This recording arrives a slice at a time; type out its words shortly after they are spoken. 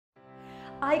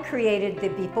I created the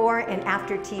Before and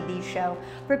After TV show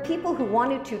for people who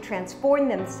wanted to transform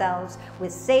themselves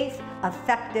with safe,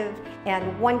 effective,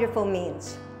 and wonderful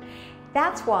means.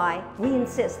 That's why we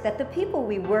insist that the people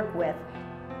we work with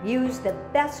use the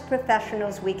best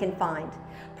professionals we can find.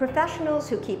 Professionals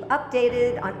who keep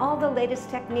updated on all the latest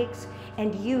techniques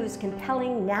and use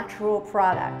compelling natural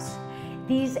products.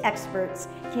 These experts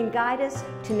can guide us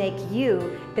to make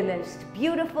you the most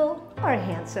beautiful or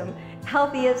handsome,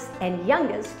 healthiest and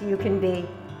youngest you can be.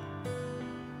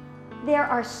 There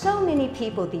are so many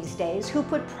people these days who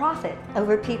put profit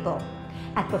over people.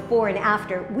 At Before and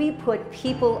After, we put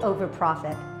people over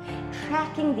profit.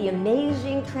 Tracking the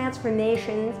amazing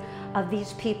transformations of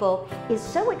these people is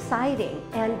so exciting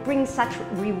and brings such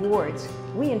rewards.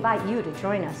 We invite you to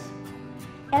join us.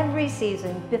 Every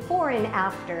season, Before and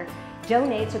After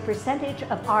donates a percentage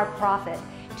of our profit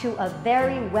to a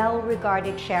very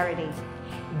well-regarded charity.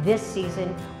 This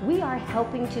season, we are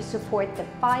helping to support the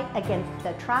fight against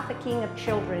the trafficking of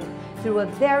children through a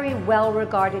very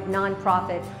well-regarded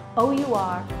nonprofit,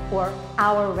 OUR, or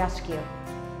Our Rescue.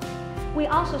 We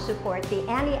also support the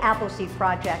Annie Appleseed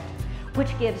Project,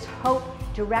 which gives hope,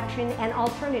 direction, and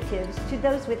alternatives to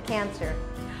those with cancer.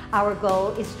 Our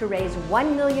goal is to raise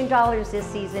 $1 million this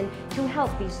season to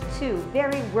help these two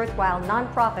very worthwhile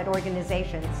nonprofit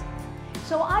organizations.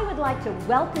 So I would like to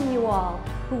welcome you all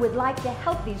who would like to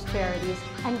help these charities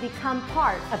and become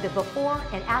part of the Before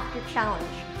and After Challenge.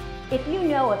 If you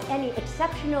know of any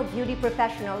exceptional beauty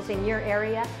professionals in your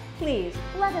area, please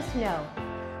let us know.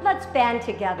 Let's band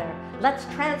together. Let's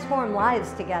transform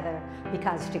lives together,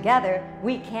 because together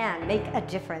we can make a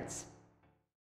difference.